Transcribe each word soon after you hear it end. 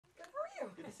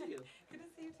see you. Good to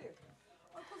see you too.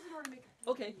 I'll close the door to make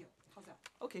Okay. you. How's that?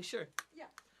 Okay, sure. Yeah.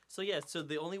 So yeah, so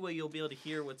the only way you'll be able to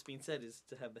hear what's being said is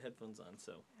to have the headphones on.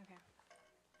 So. Okay.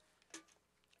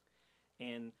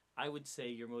 And I would say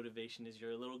your motivation is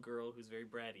you're a little girl who's very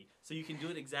bratty. So you can do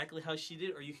it exactly how she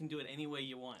did, or you can do it any way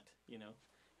you want. You know,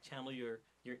 channel your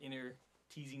inner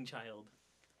teasing child.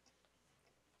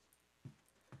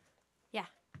 Yeah.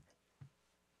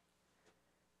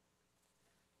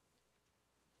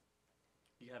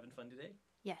 You having fun today?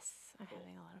 Yes, I'm Cool.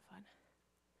 having a lot of fun.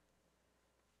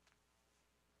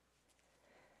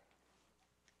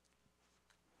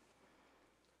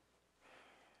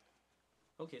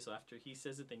 Okay, so after he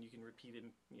says it, then you can repeat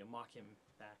him, mock him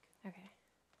back. Okay.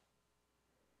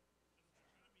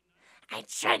 I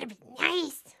try to be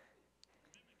nice.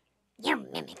 You're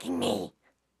mimicking me.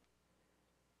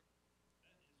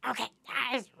 Okay,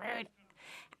 that is rude.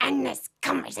 And this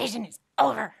conversation is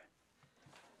over.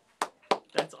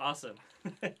 That's awesome.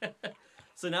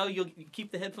 So now you'll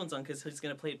keep the headphones on because he's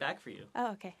going to play it back for you.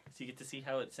 Oh, okay. So you get to see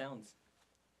how it sounds.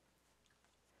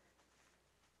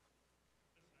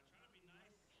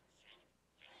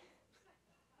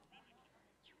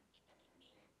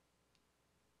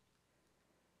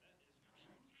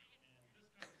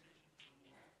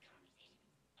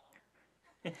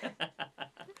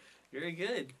 Very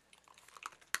good.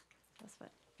 That's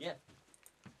what. Yeah.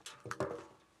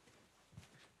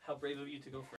 How brave of you to go first.